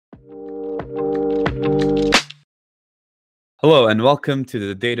Hello and welcome to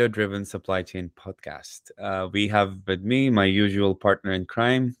the Data Driven Supply Chain Podcast. We have with me my usual partner in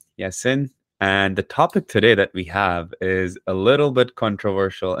crime, Yacine. And the topic today that we have is a little bit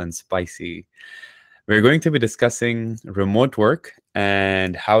controversial and spicy. We're going to be discussing remote work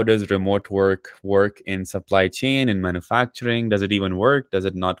and how does remote work in supply chain and manufacturing? Does it even work? Does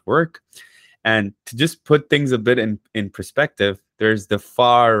it not work? And to just put things a bit in perspective, there's the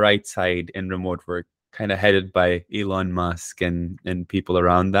far right side in remote work, kind of headed by Elon Musk and people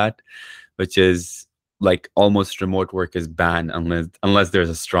around that, which is like almost remote work is banned unless there's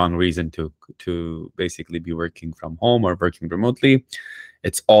a strong reason to basically be working from home or working remotely.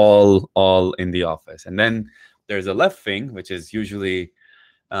 It's all in the office. And then there's a left wing, which is usually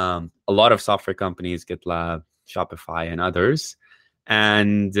a lot of software companies, GitLab, Shopify, and others.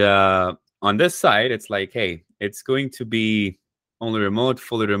 And on this side, it's like, hey, it's going to be only remote,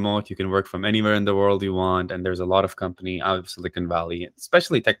 fully remote. You can work from anywhere in the world you want. And there's a lot of company out of Silicon Valley,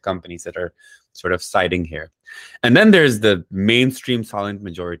 especially tech companies that are sort of siding here. And then there's the mainstream silent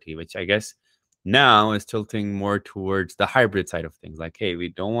majority, which I guess now is tilting more towards the hybrid side of things. Like, hey, we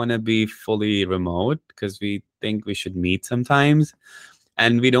don't want to be fully remote because we think we should meet sometimes.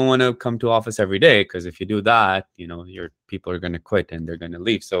 And we don't want to come to office every day because if you do that, your people are going to quit and they're going to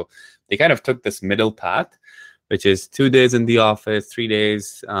leave. So they kind of took this middle path, which is 2 days in the office, 3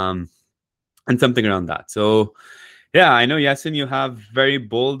 days, and something around that. So yeah, I know, Yacine, you have very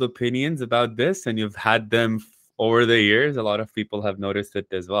bold opinions about this and you've had them over the years. A lot of people have noticed it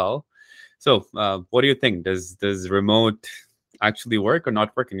as well. So what do you think? Does remote actually work or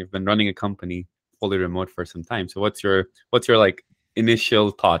not work? And you've been running a company fully remote for some time. So what's your like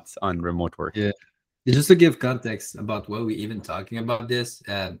initial thoughts on remote work? Yeah, just to give context about what we're even talking about this,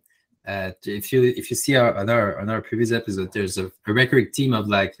 if you see on our previous episode, there's a recurring theme of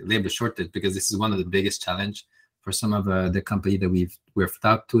like labor shortage, because this is one of the biggest challenge for some of the company that we've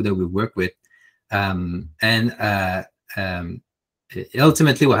talked to, that we work with,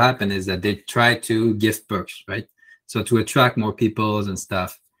 ultimately what happened is that they try to give perks, right? So to attract more people and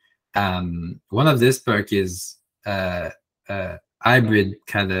stuff. One of this perk is hybrid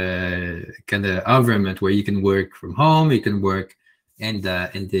kind of environment where you can work from home, you can work in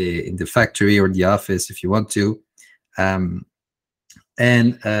the factory or the office if you want to.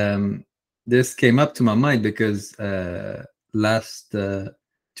 This came up to my mind because last 2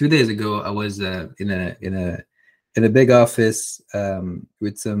 days ago I was in a big office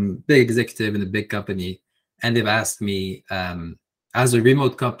with some big executive in a big company, and they've asked me, as a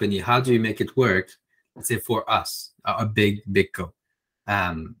remote company, how do you make it work? Let's say for us, a big co.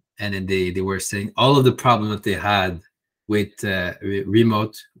 And then they were saying all of the problems that they had with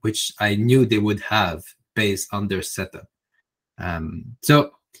remote, which I knew they would have based on their setup.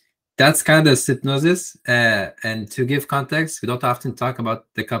 So that's kind of hypnosis. And to give context, we don't often talk about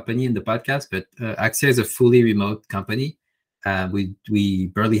the company in the podcast, but Axia is a fully remote company. We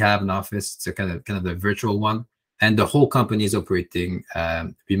barely have an office. It's a kind of a virtual one, and the whole company is operating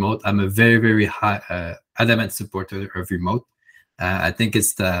remote. I'm a very, very high adamant supporter of remote. I think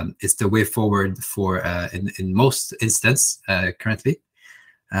it's the way forward for in most instances currently.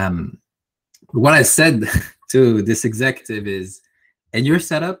 What I said to this executive is, in your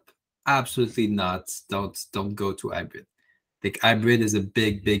setup, absolutely not. Don't go to hybrid. Like, hybrid is a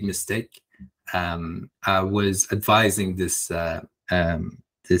big mistake. I was advising this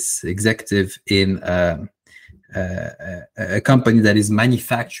executive in a company that is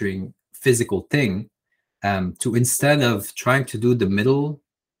manufacturing physical thing, to, instead of trying to do the middle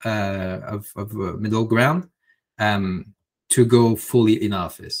middle ground, to go fully in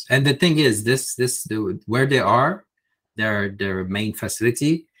office. And the thing is, where they are, their main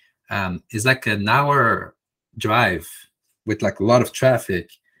facility is like an hour drive with like a lot of traffic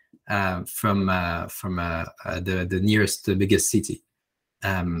from the nearest, the biggest city.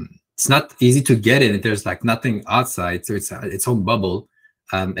 It's not easy to get in. There's like nothing outside, so it's its own bubble.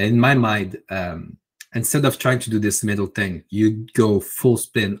 And in my mind, instead of trying to do this middle thing, you go full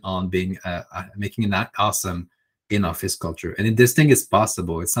spin on being making an awesome in-office culture. And this thing is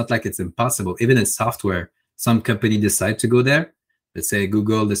possible. It's not like it's impossible. Even in software, some company decide to go there. Let's say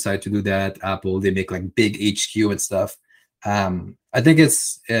Google decide to do that. Apple, they make like big HQ and stuff. I think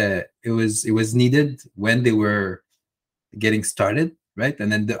it was needed when they were getting started, right? And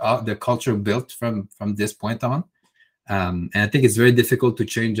then the culture built from this point on. And I think it's very difficult to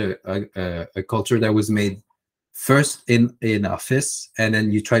change a culture that was made first in office, and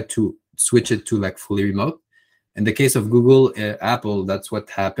then you try to switch it to like fully remote. In the case of Google, Apple, that's what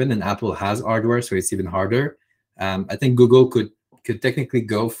happened, and Apple has hardware, so it's even harder. I think Google could could technically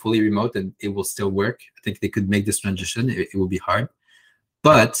go fully remote and it will still work. I think they could make this transition. It will be hard,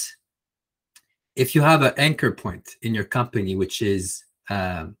 but if you have an anchor point in your company, which is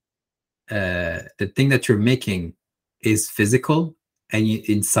the thing that you're making is physical, and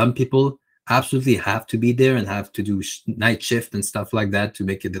in some people absolutely have to be there and have to do night shift and stuff like that to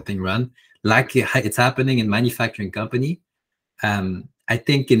make the thing run, like it's happening in manufacturing company. I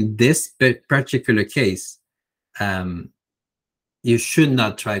think in this particular case, you should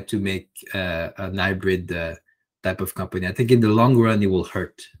not try to make an hybrid type of company. I think in the long run, it will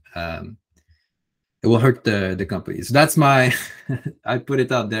hurt. It will hurt the company. So that's my, I put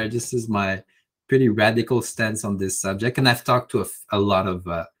it out there. This is my pretty radical stance on this subject. And I've talked to a lot of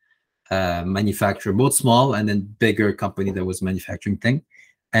manufacturer, both small and then bigger company that was manufacturing thing.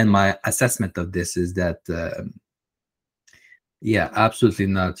 And my assessment of this is that, yeah, absolutely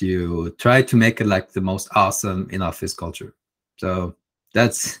not. You try to make it like the most awesome in-office culture. So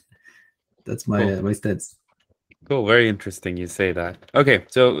that's my Cool. my stance. Cool. Very interesting you say that. Okay,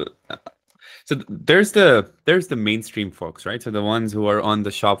 so there's the mainstream folks, right? So the ones who are on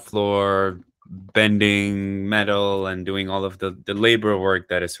the shop floor bending metal and doing all of the labor work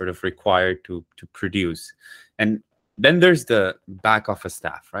that is sort of required to produce. And then there's the back office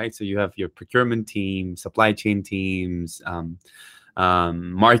staff, right? So you have your procurement team, supply chain teams,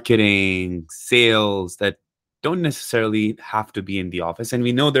 marketing, sales that don't necessarily have to be in the office. And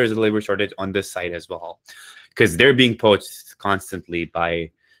we know there's a labor shortage on this side as well, because they're being poached constantly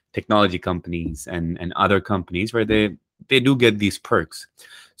by technology companies and other companies where they do get these perks.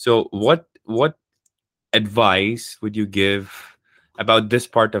 So what advice would you give about this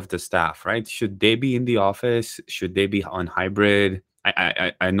part of the staff, right? Should they be in the office? Should they be on hybrid?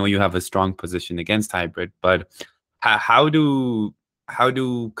 I know you have a strong position against hybrid, but how do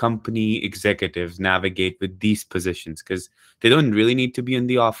company executives navigate with these positions? Because they don't really need to be in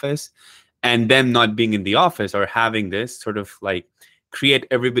the office, and them not being in the office or having this sort of like create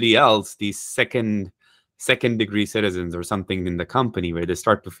everybody else these second degree citizens or something in the company where they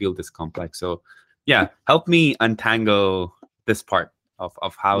start to feel this complex. So yeah, help me untangle this part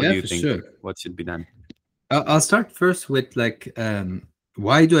of how do you think what should be done? I'll start first with like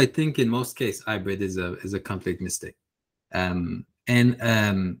why do I think in most cases hybrid is a complete mistake.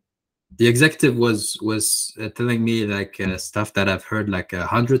 The executive was telling me like stuff that I've heard like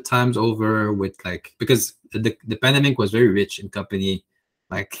 100 times over, with like, because the pandemic was very rich in company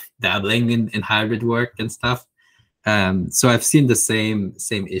like dabbling in hybrid work and stuff. So I've seen the same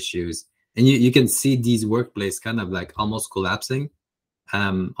issues, and you can see these workplace kind of like almost collapsing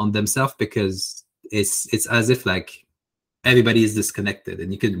on themselves, because it's as if like everybody is disconnected,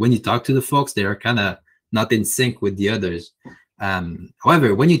 and you can, when you talk to the folks, they are kind of not in sync with the others.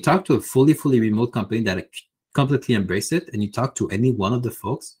 However, when you talk to a fully remote company that completely embrace it, and you talk to any one of the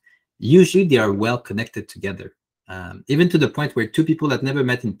folks, usually they are well connected together. Even to the point where two people that never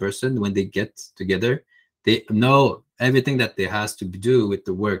met in person, when they get together, they know everything that they has to do with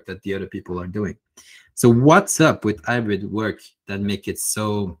the work that the other people are doing. So what's up with hybrid work that make it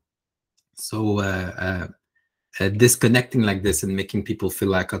so disconnecting like this and making people feel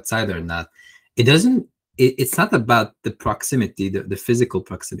like outsider or not? It's not about the proximity, the physical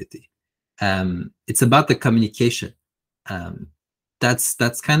proximity. It's about the communication.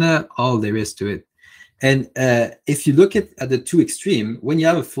 That's kind of all there is to it. And if you look at the two extreme, when you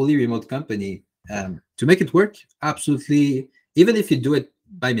have a fully remote company, to make it work, absolutely, even if you do it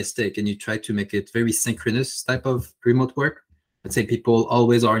by mistake and you try to make it very synchronous type of remote work, let's say people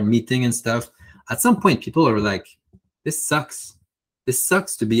always are in meeting and stuff, at some point people are like, this sucks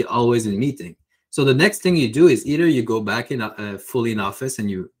to be always in meeting. So the next thing you do is either you go back in fully in office and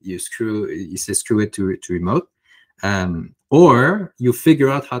you say screw it to remote, or you figure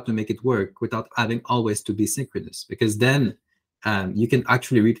out how to make it work without having always to be synchronous, because then you can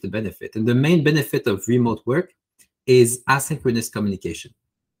actually reap the benefit. And the main benefit of remote work is asynchronous communication,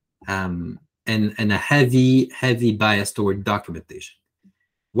 and a heavy bias toward documentation.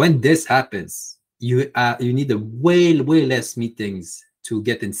 When this happens, you need a way less meetings to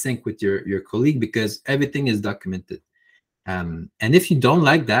get in sync with your colleague, because everything is documented. And if you don't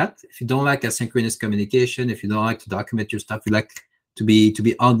like that, if you don't like asynchronous communication, if you don't like to document your stuff, you like to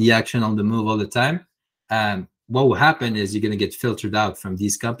be on the action, on the move all the time, what will happen is you're going to get filtered out from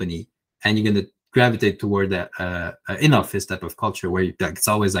this company, and you're going to gravitate toward that in-office type of culture where it's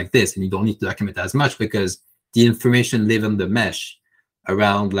always like this, and you don't need to document as much because the information live on the mesh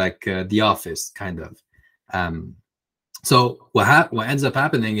around like the office kind of. So what ends up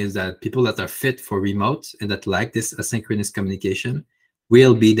happening is that people that are fit for remote and that like this asynchronous communication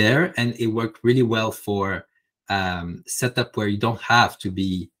will be there, and it worked really well for setup where you don't have to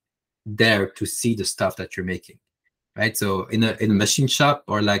be there to see the stuff that you're making, right? So in a machine shop,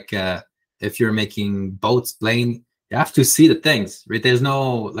 or like if you're making boats, plane, you have to see the things, right? There's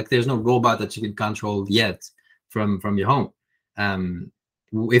no robot that you can control yet from your home.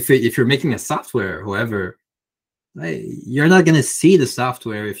 If you're making a software, however, you're not going to see the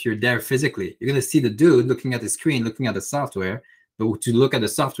software if you're there physically. You're going to see the dude looking at the screen, looking at the software. But to look at the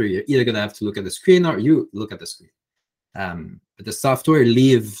software, you're either going to have to look at the screen or you look at the screen. But the software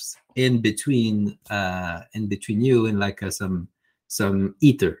lives in between you in like some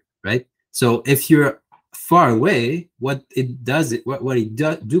ether, right? So if you're far away, what it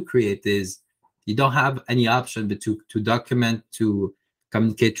do create is you don't have any option but to document, to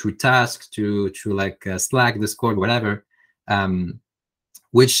communicate through tasks, through like Slack, Discord, whatever,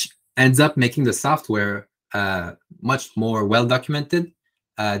 which ends up making the software much more well documented,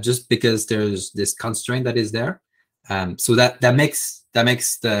 just because there's this constraint that is there. So that makes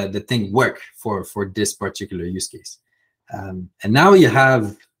the thing work for this particular use case. And now you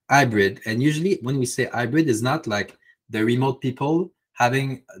have hybrid, and usually when we say hybrid, is not like the remote people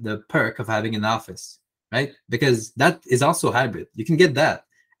having the perk of having an office, right? Because that is also hybrid. You can get that,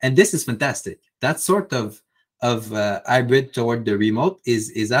 and this is fantastic. That sort of hybrid toward the remote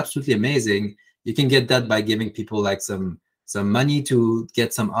is absolutely amazing. You can get that by giving people like some money to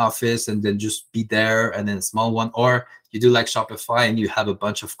get some office and then just be there, and then a small one. Or you do like Shopify and you have a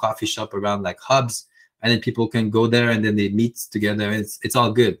bunch of coffee shop around like hubs, and then people can go there and then they meet together. It's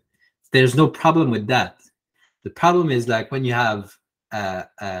all good. There's no problem with that. The problem is like when you have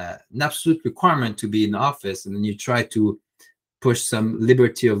an absolute requirement to be in the office, and then you try to push some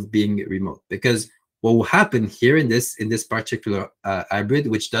liberty of being remote. Because what will happen here in this particular hybrid,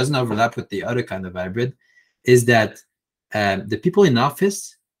 which doesn't overlap with the other kind of hybrid, is that the people in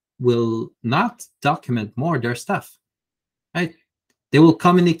office will not document more their stuff, right? They will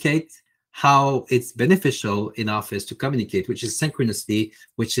communicate how it's beneficial in office to communicate, which is synchronously,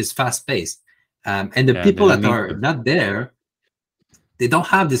 which is fast-paced. And the people that are not there, they don't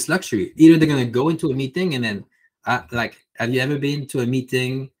have this luxury. Either they're going to go into a meeting and then, like, have you ever been to a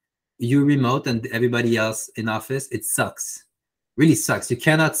meeting, you remote and everybody else in office? It sucks. Really sucks. You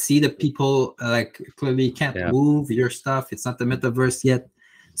cannot see the people, like clearly you can't move your stuff. It's not the metaverse yet.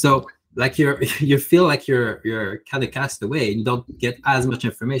 So like you feel like you're kind of cast away and you don't get as much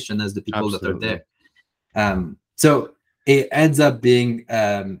information as the people that are there. So it ends up being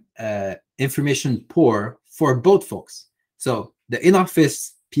information poor for both folks. So the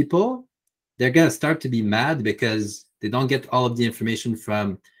in-office people, they're going to start to be mad because they don't get all of the information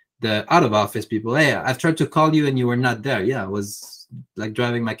from the out-of-office people. Hey, I've tried to call you and you were not there. Yeah, I was like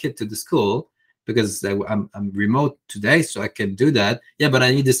driving my kid to the school because I'm remote today, so I can do that. Yeah, but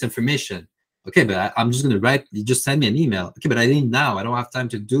I need this information. Okay, but I'm just going to write. You just send me an email. Okay, but I need now. I don't have time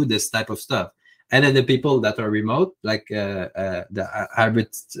to do this type of stuff. And then the people that are remote, like the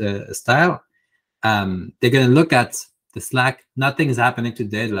hybrid style, they're going to look at the Slack. Nothing is happening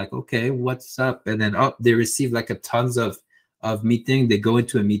today. They're like, okay, what's up? And then they receive like a tons of meeting. They go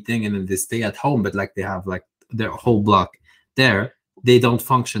into a meeting and then they stay at home, but like they have like their whole block there. They don't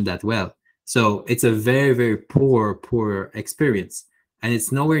function that well. So it's a very, very poor experience. And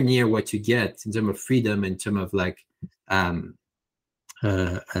it's nowhere near what you get in terms of freedom, in terms of like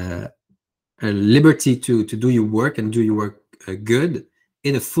liberty to do your work and do your work good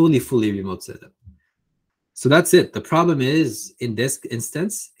in a fully remote setup. So that's it. The problem is, in this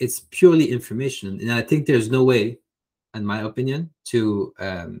instance, it's purely information. And I think there's no way, in my opinion, to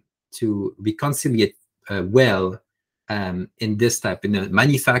reconcile well in this type, in the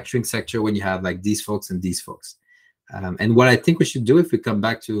manufacturing sector, when you have like these folks and these folks. And what I think we should do, if we come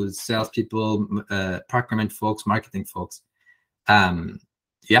back to salespeople, procurement folks, marketing folks,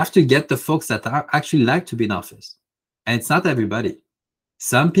 you have to get the folks that actually like to be in office. And it's not everybody.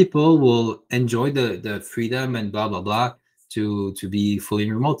 Some people will enjoy the freedom and blah, blah, blah to be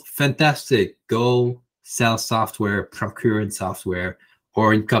fully remote. Fantastic. Go sell software, procure in software,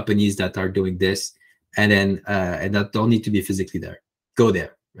 or in companies that are doing this, and then and that don't need to be physically there. Go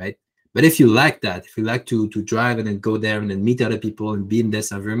there, right? But if you like that, if you like to drive and then go there and then meet other people and be in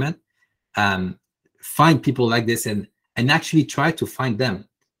this environment, find people like this and actually try to find them,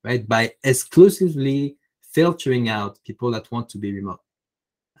 right? By exclusively filtering out people that want to be remote.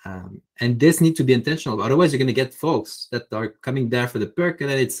 And this needs to be intentional. Otherwise, you're going to get folks that are coming there for the perk, and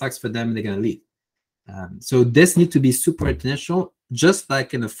then it sucks for them and they're going to leave. So this needs to be super intentional, just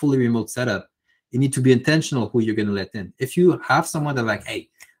like in a fully remote setup. You need to be intentional who you're going to let in. If you have someone that like, hey,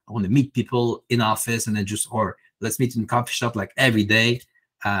 I want to meet people in office and then or let's meet in coffee shop like every day,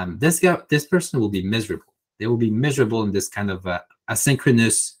 this person will be miserable. they will be miserable in this kind of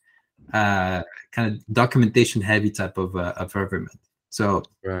asynchronous, kind of documentation heavy type of environment. So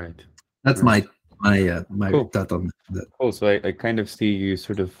Right. that's Right. my Cool. thought on that. Cool. So I kind of see you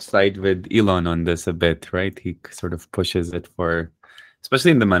sort of side with Elon on this a bit, right? He sort of pushes it for,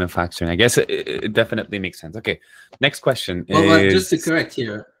 especially in the manufacturing. I guess it definitely makes sense. Okay. Next question Well, just to is correct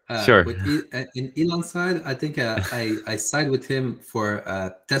here, sure. in Elon's side, I think I side with him for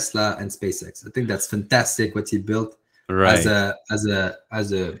Tesla and SpaceX. I think that's fantastic what he built as Right. a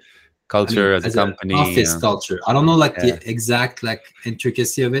I Culture mean, as a as an company. office culture. I don't know like the Yeah. exact like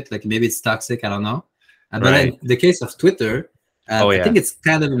intricacy of it. Like maybe it's toxic. I don't know. But Right. in the case of Twitter, Oh I yeah. think it's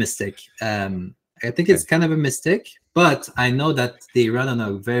kind of a mistake. I think Okay. it's kind of a mistake. But I know that they run on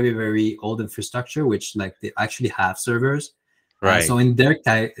a very very old infrastructure, which like they actually have servers. So Right. in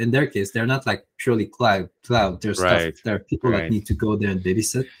their case, they're not like purely cloud. There's stuff. Right. There are people that Right. need to go there and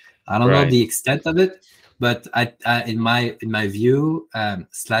babysit. I don't know Right. the extent of it, but in my view,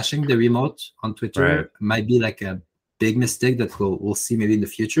 slashing the remote on Right. Twitter might be like a big mistake that we'll see maybe in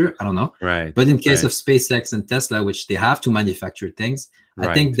the future. I don't know. Right. But in case Right. of SpaceX and Tesla, which they have to manufacture things, I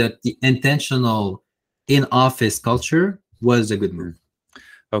think Right. that the intentional in-office culture was a good move. Mhm.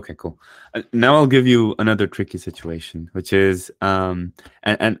 Okay, cool. Now I'll give you another tricky situation, which is,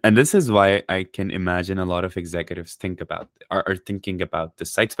 and this is why I can imagine a lot of executives are thinking about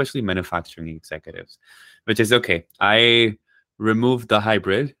this site, especially manufacturing executives, which is okay. I removed the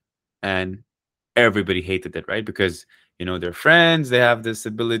hybrid, and everybody hated it, right? Because they're friends, they have this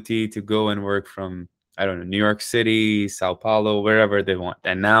ability to go and work from, I don't know, New York City, Sao Paulo, wherever they want,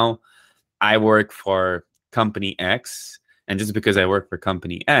 and now I work for company X, and just because I work for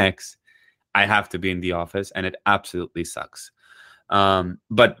company X, I have to be in the office, and it absolutely sucks.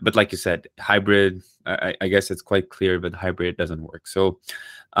 But like you said, hybrid. I guess it's quite clear, but hybrid doesn't work. So,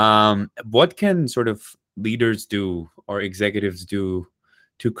 what can sort of leaders do or executives do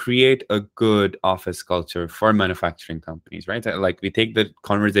to create a good office culture for manufacturing companies, right? Like we take the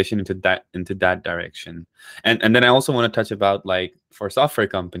conversation into that direction, and then I also want to touch about, like, for software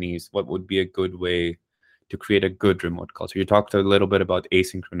companies, what would be a good way to create a good remote culture. You talked a little bit about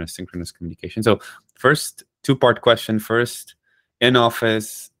asynchronous, synchronous communication. So first, two-part question. First, in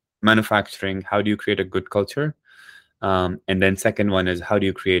office manufacturing, how do you create a good culture? And then second one is, how do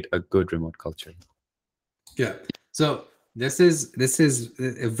you create a good remote culture? Yeah. So this is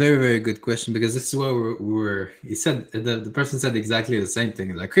a very very good question, because this is where he said the person said exactly the same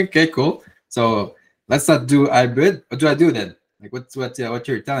thing. Like, okay, cool. So let's not do hybrid. What do I do then? Like what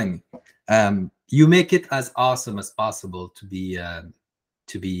you're telling me? You make it as awesome as possible to be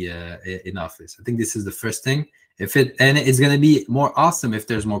in office. I think this is the first thing. And it's gonna be more awesome if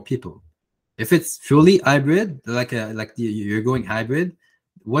there's more people. If it's fully hybrid, you're going hybrid,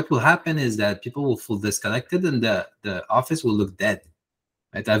 what will happen is that people will feel disconnected, and the office will look dead.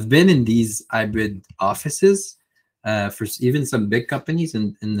 Right? I've been in these hybrid offices for even some big companies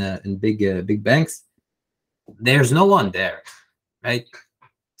and in big banks. There's no one there, right?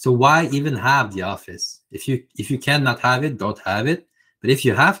 So why even have the office? If you cannot have it, don't have it. But if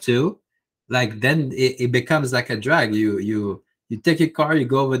you have to, like, then it becomes like a drag. You take your car, you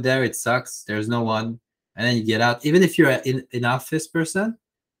go over there, it sucks, there's no one, and then you get out. Even if you're an office person,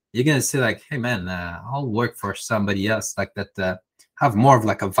 you're gonna say like, hey man, I'll work for somebody else like that, have more of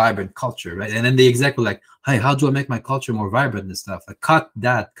like a vibrant culture, right? And then the exec will like, hey, how do I make my culture more vibrant and stuff? Like, cut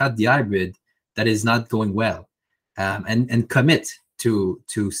the hybrid that is not going well, and commit to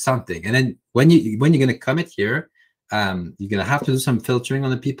something. And then when you're gonna commit here, you're gonna have to do some filtering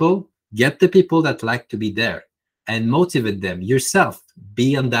on the people. Get the people that like to be there, and motivate them yourself.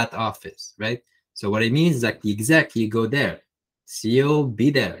 Be on that office, right? So what it means is like the exec, you go there, CEO be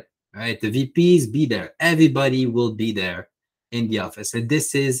there, right? The VPs be there. Everybody will be there in the office, and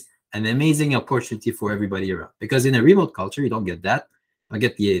this is an amazing opportunity for everybody around. Because in a remote culture, you don't get that. I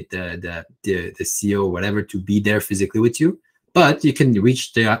get the CEO, whatever, to be there physically with you, but you can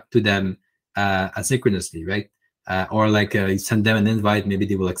reach to them asynchronously, right? Or like you send them an invite, maybe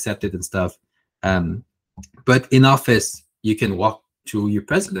they will accept it and stuff. But in office, you can walk to your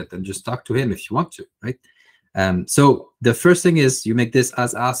president and just talk to him if you want to, right? So the first thing is you make this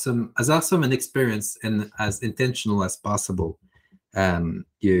as awesome an experience and as intentional as possible.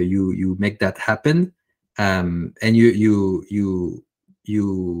 You make that happen, and you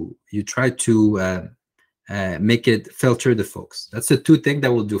try to make it filter the folks. That's the two things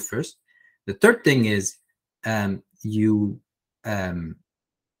that we'll do first. The third thing is you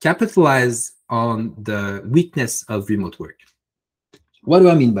capitalize on the weakness of remote work. What do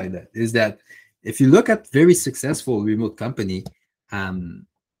I mean by that? Is that if you look at very successful remote company,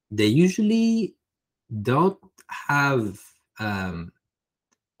 they usually don't have um,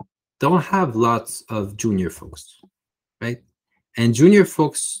 don't have lots of junior folks, right? And junior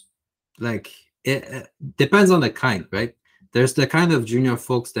folks, like it depends on the kind, right? There's the kind of junior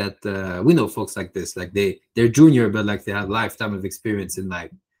folks that we know folks like this, like they're junior, but like they have lifetime of experience in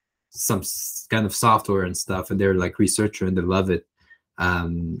like some kind of software and stuff, and they're like researcher and they love it.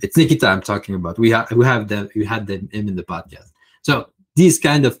 It's Nikita I'm talking about. We had them in the podcast. So these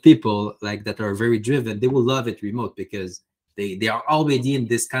kind of people like that are very driven, they will love it remote because they are already in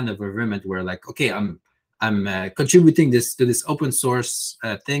this kind of environment where like, okay, I'm contributing this to this open source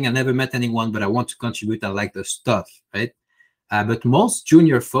thing. I never met anyone, but I want to contribute. I like the stuff, right? But most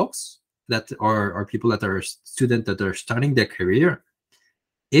junior folks that are people that are students that are starting their career,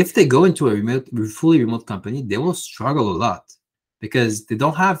 if they go into a fully remote company, they will struggle a lot because they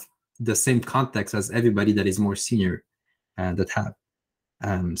don't have the same context as everybody that is more senior that have.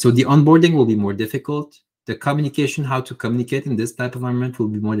 So the onboarding will be more difficult. The communication, how to communicate in this type of environment, will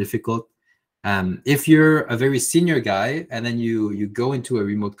be more difficult. If you're a very senior guy and then you go into a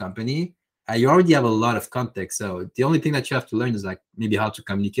remote company, you already have a lot of context. So the only thing that you have to learn is like maybe how to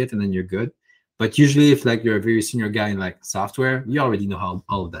communicate, and then you're good. But usually, if like you're a very senior guy in like software, you already know how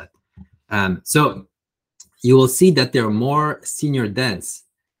all of that. So you will see that they're more senior dense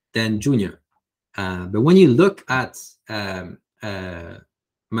than junior. But when you look at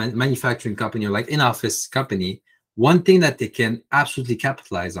manufacturing company or like in-office company, one thing that they can absolutely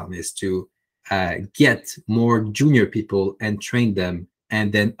capitalize on is to get more junior people and train them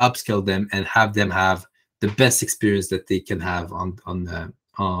and then upskill them and have them have the best experience that they can have on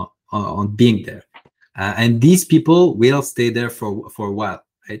being there. And these people will stay there for a while,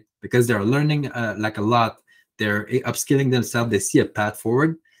 right? Because they're learning like a lot. They're upskilling themselves. They see a path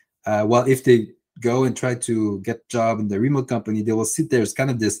forward. While if they go and try to get a job in the remote company, they will sit there. It's kind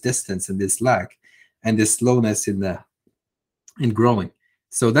of this distance and this lack and this slowness in growing.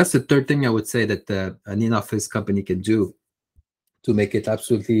 So that's the third thing I would say that an in-office company can do to make it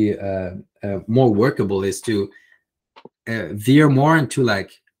absolutely more workable is to veer more into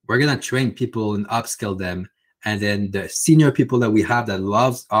like, we're gonna train people and upskill them, and then the senior people that we have that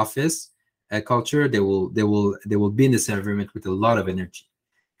loves office culture, they will be in this environment with a lot of energy.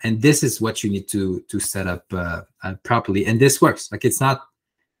 And this is what you need to set up properly, and this works. Like it's no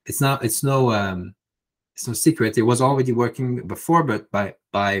secret. It was already working before, but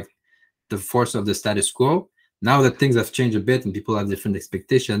by the force of the status quo, now that things have changed a bit and people have different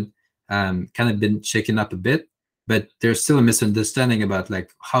expectation, kind of been shaken up a bit. But there's still a misunderstanding about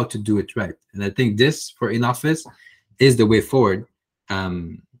like how to do it right. And I think this for in office is the way forward.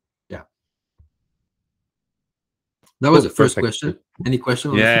 Yeah. That was the first question. Any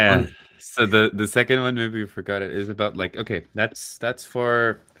question? Yeah. So the second one, maybe you forgot it, is about like, okay, that's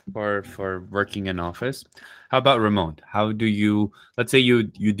for working in office. How about remote? How do you, let's say you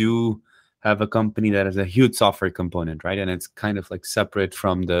do have a company that has a huge software component, right? And it's kind of like separate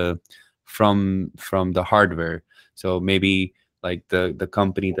from the hardware. So maybe like the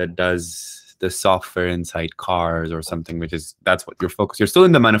company that does the software inside cars or something, which is, that's what you're focused. You're still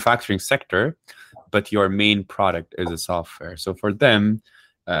in the manufacturing sector, but your main product is a software. So for them,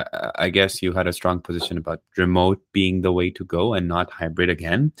 I guess you had a strong position about remote being the way to go and not hybrid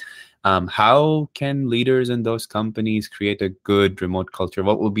again. How can leaders in those companies create a good remote culture?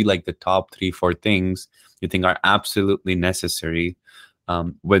 What will be like the top 3-4 things you think are absolutely necessary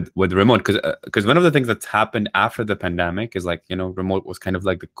with remote? Because one of the things that's happened after the pandemic is like, remote was kind of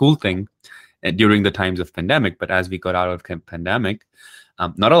like the cool thing during the times of pandemic. But as we got out of pandemic,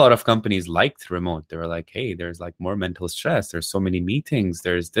 not a lot of companies liked remote. They were like, hey, there's like more mental stress. There's so many meetings.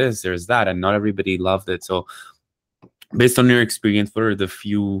 There's this, there's that. And not everybody loved it. So based on your experience, what are the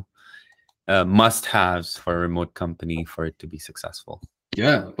few must-haves for a remote company for it to be successful?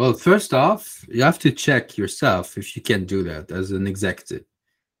 Yeah. Well, first off, you have to check yourself if you can do that as an executive.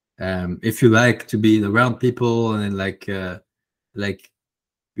 If you like to be around people and like it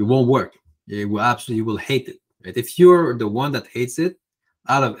won't work. You will hate it. Right? If you're the one that hates it,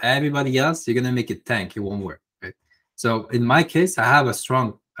 out of everybody else, you're gonna make it tank. It won't work. Right? So in my case, I have a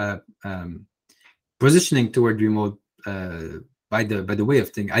strong positioning toward remote by the way of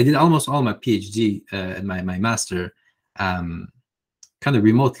things. I did almost all my PhD and my master kind of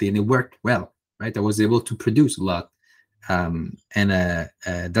remotely, and it worked well. Right? I was able to produce a lot, and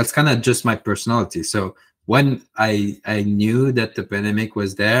that's kind of just my personality. So when I knew that the pandemic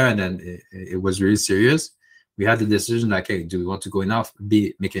was there and then it was really serious, we had the decision like, hey, do we want to go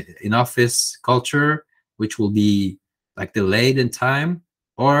make it in office culture, which will be like delayed in time,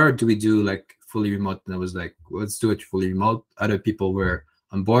 or do we do like fully remote? And I was like, let's do it fully remote. Other people were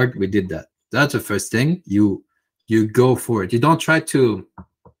on board. We did that. That's the first thing. You go for it. You don't try to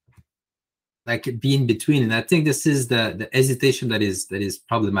like be in between. And I think this is the hesitation that is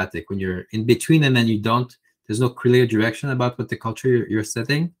problematic when you're in between and then you don't. There's no clear direction about what the culture you're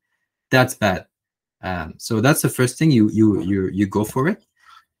setting. That's bad. So that's the first thing. You go for it,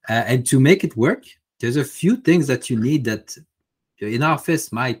 and to make it work, there's a few things that you need that in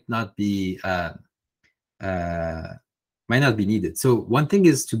office might not be needed. So one thing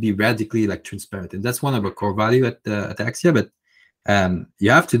is to be radically like transparent, and that's one of our core value at Axia. But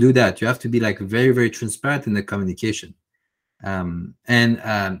you have to do that. You have to be like very, very transparent in the communication. And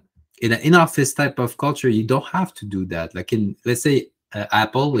in an in-office type of culture, you don't have to do that. Like in, let's say,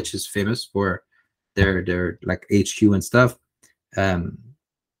 Apple, which is famous for their like HQ and stuff.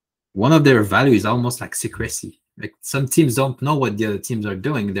 One of their values is almost like secrecy. Like some teams don't know what the other teams are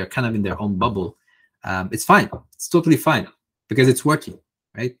doing. They're kind of in their own bubble. It's fine. It's totally fine because it's working,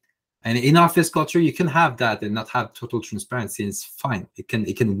 right? And in office culture, you can have that and not have total transparency. It's fine. It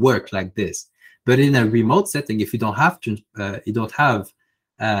can work like this. But in a remote setting, if you don't have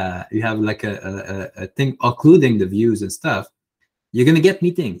you have like a thing including the views and stuff, you're gonna get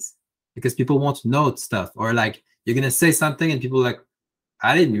meetings because people want to know stuff, or like you're gonna say something and people are like,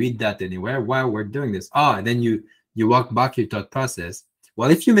 I didn't read that anywhere. Why we're doing this? Oh, and then you walk back your thought process. Well,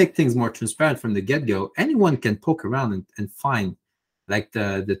 if you make things more transparent from the get-go, anyone can poke around and find like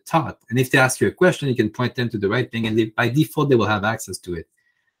the thought. And if they ask you a question, you can point them to the right thing, and by default, they will have access to it.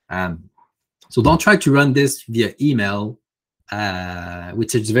 So don't try to run this via email,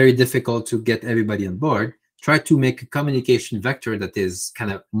 which is very difficult to get everybody on board. Try to make a communication vector that is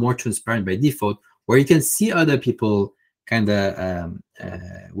kind of more transparent by default, where you can see other people kind of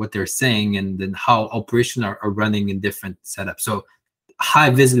what they're saying and then how operations are running in different setups. So high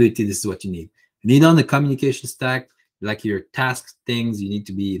visibility, this is what you need. You need on the communication stack, like your task things, you need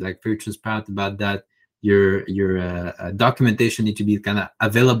to be like very transparent about that. Your documentation need to be kind of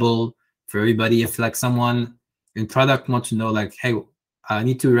available for everybody. If like someone in product wants to know like, hey, I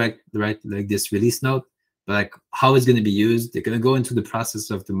need to write like this release note, but like how it's going to be used, they're going to go into the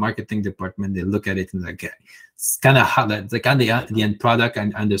process of the marketing department. They look at it and like, it's kind of how that like on the end product. I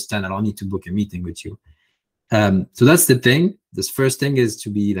understand I don't need to book a meeting with you. So that's the thing. This first thing is to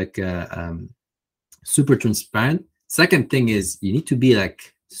be like super transparent. Second thing is you need to be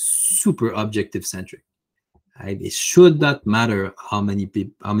like super objective centric. Right? It should not matter how many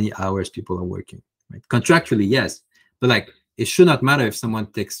hours people are working. Right? Contractually, yes, but like it should not matter if someone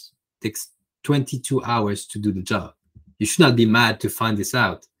takes 22 hours to do the job. You should not be mad to find this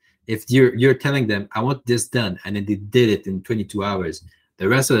out. If you're telling them, I want this done, and then they did it in 22 hours, the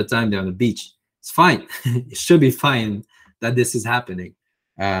rest of the time they're on the beach, it's fine. It should be fine that this is happening.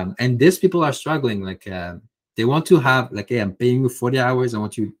 And these people are struggling. Like they want to have like, hey, I'm paying you 40 hours. I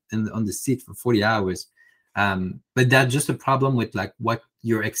want you on the seat for 40 hours. But that's just a problem with like what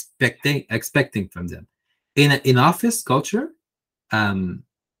you're expecting from them. In office culture,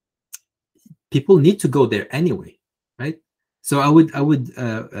 people need to go there anyway, right? So I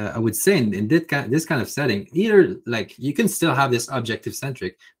would say in this kind of setting, either like you can still have this objective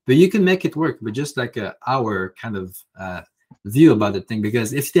centric, but you can make it work with just like a hour kind of view about the thing.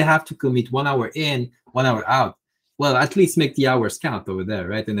 Because if they have to commit 1 hour in, 1 hour out, well, at least make the hours count over there,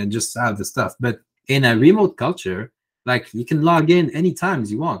 right? And then just have the stuff. But in a remote culture, like you can log in any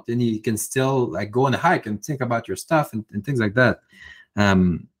times you want, and you can still like go on a hike and think about your stuff and things like that.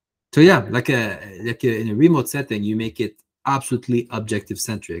 So yeah, like in a remote setting, you make it absolutely objective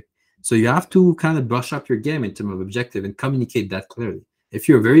centric. So you have to kind of brush up your game in terms of objective and communicate that clearly. If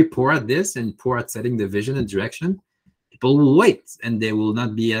you're very poor at this and poor at setting the vision and direction, people will wait and they will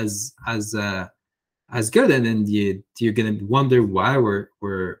not be as good. And then you're gonna wonder why we're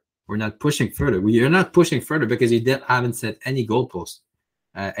not pushing further. You're not pushing further because you haven't set any goalposts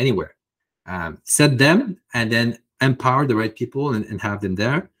anywhere. Set them and then empower the right people and have them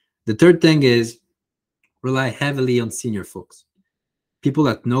there. The third thing is rely heavily on senior folks, people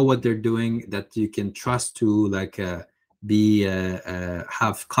that know what they're doing, that you can trust to like have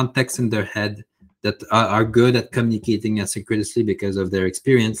context in their head, that are good at communicating asynchronously because of their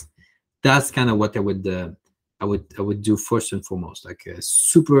experience. That's kind of what I would do first and foremost, like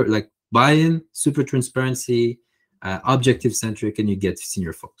super like buy-in, super transparency, objective centric, and you get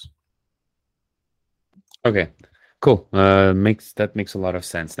senior folks. Okay, cool. Makes a lot of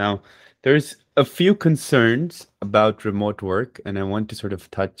sense. Now, there's a few concerns about remote work, and I want to sort of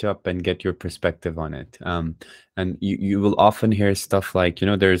touch up and get your perspective on it. And you will often hear stuff like,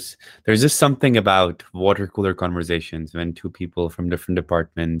 there's just something about water cooler conversations when two people from different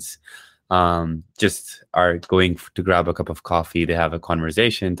departments just are going to grab a cup of coffee. They have a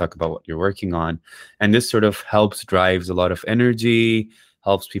conversation, talk about what you're working on. And this sort of drives a lot of energy,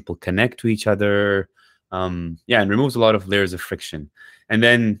 helps people connect to each other. Yeah, and removes a lot of layers of friction. And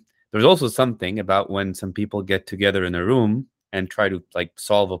then there's also something about when some people get together in a room and try to like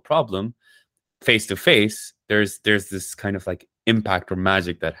solve a problem face to face, there's this kind of like impact or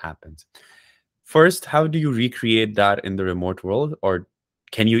magic that happens. First, how do you recreate that in the remote world, or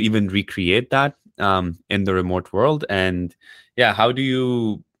can you even recreate that in the remote world? And how do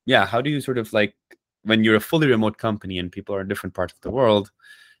you sort of like, when you're a fully remote company and people are in different parts of the world,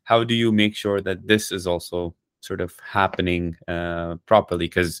 how do you make sure that this is also sort of happening properly?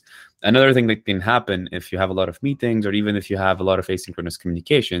 Because another thing that can happen if you have a lot of meetings, or even if you have a lot of asynchronous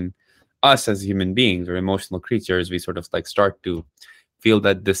communication, us as human beings or emotional creatures, we sort of like start to feel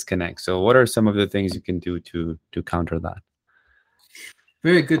that disconnect. So what are some of the things you can do to counter that?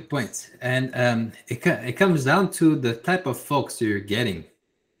 Very good point. And it comes down to the type of folks you're getting,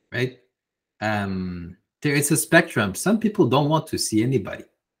 right? There is a spectrum. Some people don't want to see anybody,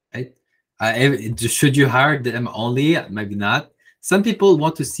 right? Should you hire them only? Maybe not. Some people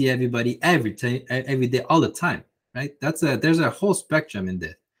want to see everybody every day, all the time, right? There's a whole spectrum in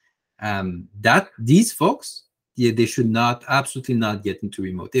this. That these folks, yeah, they should absolutely not get into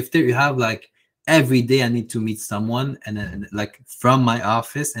remote. If you have like every day I need to meet someone and like from my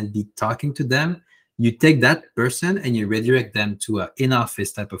office and be talking to them, you take that person and you redirect them to a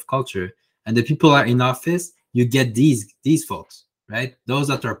in-office type of culture. And the people are in office, you get these folks, right? Those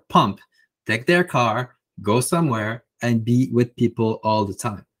that are pumped, take their car, go somewhere and be with people all the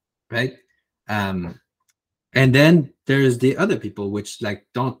time, right? And then there's the other people which like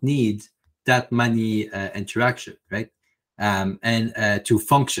don't need that many interaction, right? And to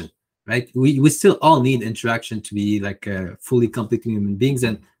function, right? We still all need interaction to be like fully complete human beings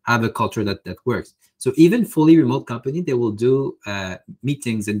and have a culture that works. So even fully remote company, they will do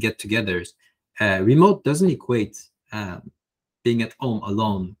meetings and get-togethers. Remote doesn't equate being at home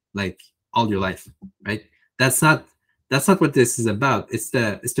alone like all your life, right? That's not what this is about. It's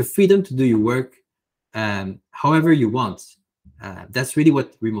the freedom to do your work however you want. That's really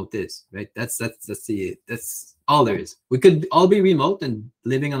what remote is, right? That's all there is. We could all be remote and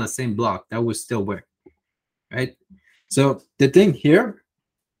living on the same block. That would still work, right? So the thing here,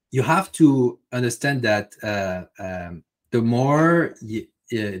 you have to understand that the more the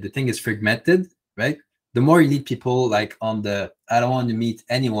thing is fragmented, right? The more you need people like on the, I don't want to meet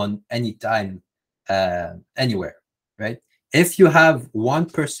anyone anytime, anywhere, right? If you have one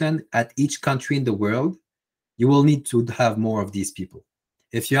person at each country in the world, you will need to have more of these people.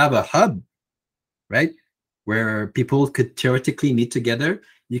 If you have a hub, right, where people could theoretically meet together,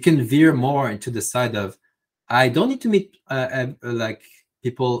 you can veer more into the side of, I don't need to meet like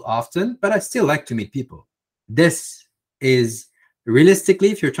people often, but I still like to meet people. This is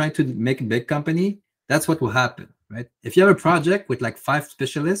realistically, if you're trying to make a big company, that's what will happen, right? If you have a project with like 5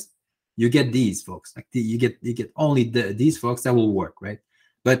 specialists, you get these folks. Like you get only these folks that will work, right?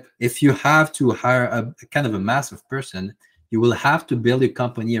 But if you have to hire a kind of a massive person, you will have to build your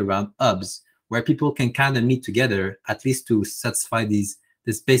company around hubs where people can kind of meet together, at least to satisfy this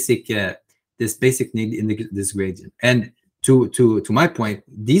basic need in this gradient. And to my point,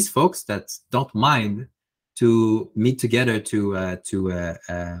 these folks that don't mind to meet together to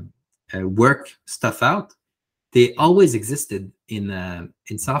work stuff out, they always existed in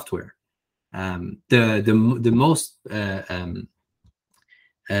software. The most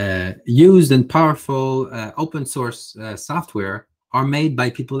used and powerful open source software are made by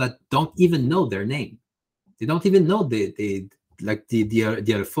people that don't even know their name. They don't even know the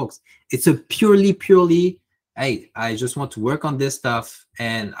other folks. It's a purely, hey, I just want to work on this stuff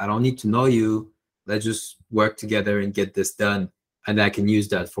and I don't need to know you. Let's just work together and get this done. And I can use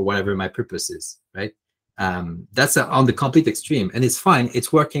that for whatever my purpose is, right? That's on the complete extreme, and it's fine.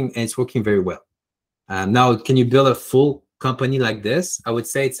 It's working, and it's working very well. Now, can you build a full company like this? I would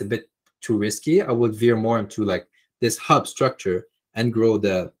say it's a bit too risky. I would veer more into like this hub structure and grow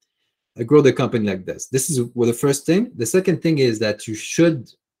the company like this. This is the first thing. The second thing is that you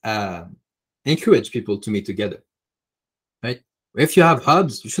should encourage people to meet together, right? If you have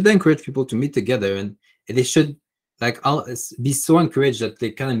hubs, you should encourage people to meet together, and they should like be so encouraged that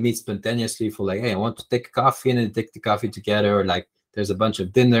they kind of meet spontaneously for like, hey, I want to take a coffee, and then take the coffee together, or like there's a bunch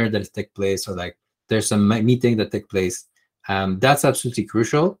of dinner that take place, or like there's some meeting that take place. That's absolutely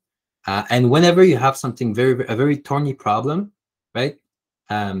crucial. And whenever you have something a very thorny problem, right?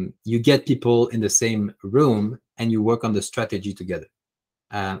 You get people in the same room and you work on the strategy together.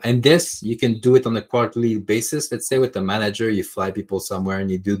 And this, you can do it on a quarterly basis. Let's say with the manager, you fly people somewhere and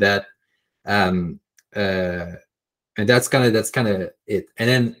you do that. um, uh, and that's kind of it. And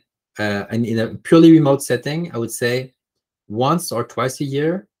then and in a purely remote setting, I would say once or twice a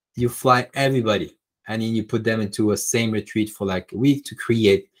year you fly everybody, and then you put them into a same retreat for like a week to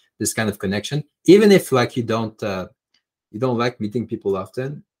create this kind of connection. Even if like you don't like meeting people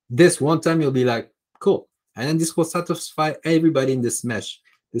often, this one time you'll be like, cool. And then this will satisfy everybody in this mesh,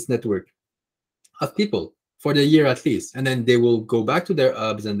 this network of people for the year at least. And then they will go back to their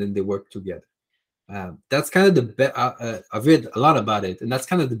hubs and then they work together. That's kind of the best. I've read a lot about it, and that's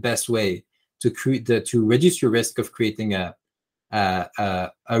kind of the best way to create to reduce your risk of creating a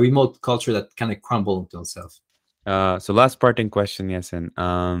remote culture that kind of crumble into itself. So last parting question,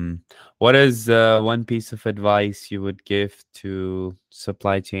 Yasin. What is one piece of advice you would give to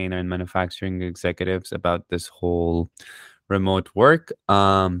supply chain and manufacturing executives about this whole remote work?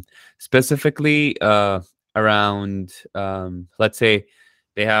 Specifically around, let's say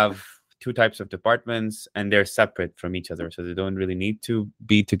they have two types of departments and they're separate from each other, so they don't really need to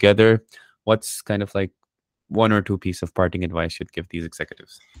be together. What's kind of like one or two piece of parting advice you'd give these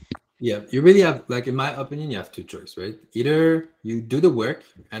executives? Yeah, you really have, like, in my opinion, you have two choices, right? Either you do the work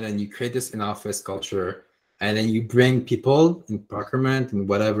and then you create this in-office culture, and then you bring people in procurement and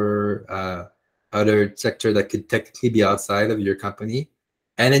whatever other sector that could technically be outside of your company,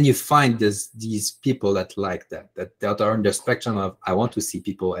 and then you find these people that like that are on the spectrum of I want to see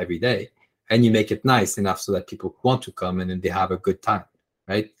people every day, and you make it nice enough so that people want to come and then they have a good time,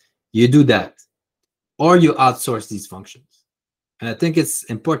 right? You do that, or you outsource these functions. And I think it's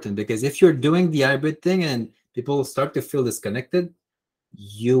important because if you're doing the hybrid thing and people start to feel disconnected,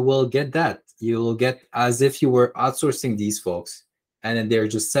 you will get that. You will get as if you were outsourcing these folks and then they're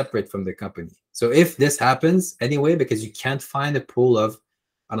just separate from the company. So if this happens anyway, because you can't find a pool of,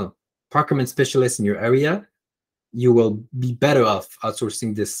 I don't know, procurement specialists in your area, you will be better off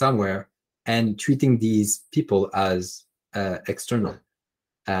outsourcing this somewhere and treating these people as external.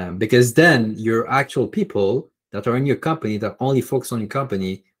 Because then your actual people that are in your company, that only focus on your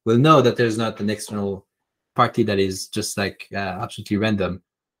company, will know that there's not an external party that is just like absolutely random,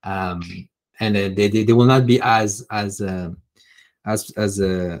 and they will not be as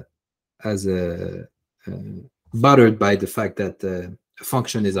bothered by the fact that a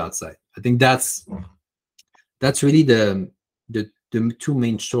function is outside. I think that's really the two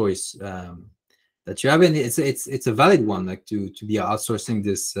main choice that you have, and it's a valid one, like to be outsourcing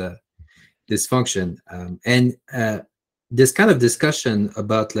this function, and this kind of discussion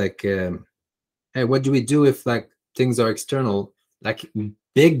about like, hey, what do we do if like things are external? Like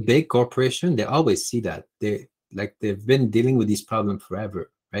big corporation, they always see that they've been dealing with these problems forever,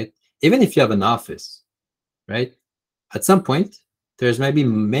 right? Even if you have an office, right? At some point, there's maybe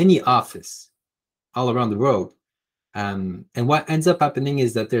many offices all around the world. And what ends up happening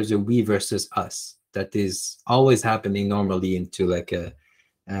is that there's a we versus us that is always happening normally into like a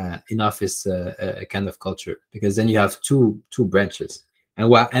in-office kind of culture, because then you have two branches. And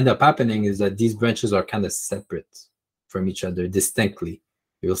what end up happening is that these branches are kind of separate from each other distinctly.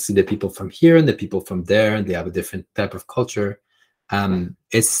 You'll see the people from here and the people from there, and they have a different type of culture.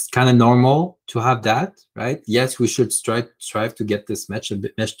 It's kind of normal to have that, right? Yes, we should strive to get this meshed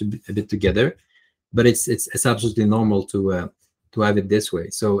a bit together, but it's absolutely normal to have it this way.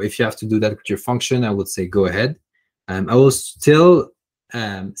 So if you have to do that with your function, I would say go ahead. I will still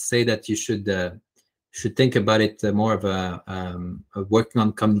say that you should think about it more of working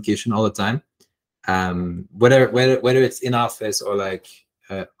on communication all the time, whether it's in office or like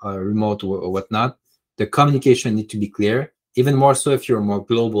remote or whatnot. The communication need to be clear, even more so if you're more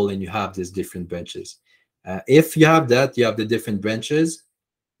global and you have these different branches. If you have that, you have the different branches,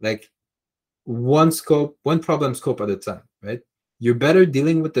 like one problem scope at a time, right? You're better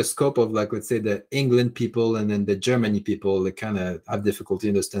dealing with the scope of, like, let's say the England people and then the Germany people that kind of have difficulty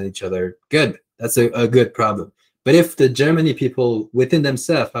understanding each other. Good, that's a good problem. But if the Germany people within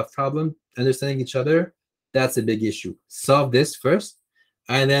themselves have problem understanding each other, that's a big issue. Solve this first,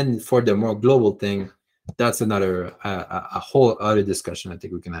 and then for the more global thing, that's another a whole other discussion I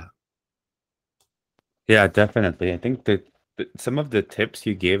think we can have. Yeah, definitely. I think that some of the tips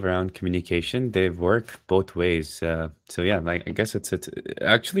you gave around communication, they work both ways. So yeah, like I guess it's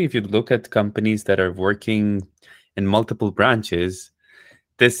actually, if you look at companies that are working in multiple branches,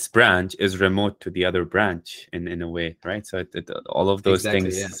 this branch is remote to the other branch in a way, right? So all of those Exactly,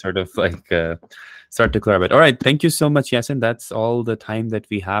 things yeah. sort of like start to clarify. All right, thank you so much, Yasin. That's all the time that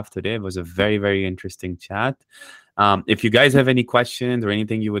we have today. It was a very, very interesting chat. If you guys have any questions or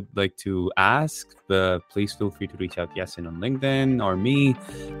anything you would like to ask, please feel free to reach out to Yasin on LinkedIn or me.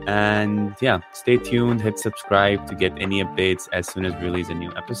 And yeah, stay tuned, hit subscribe to get any updates as soon as we release a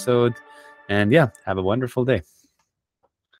new episode. And yeah, have a wonderful day.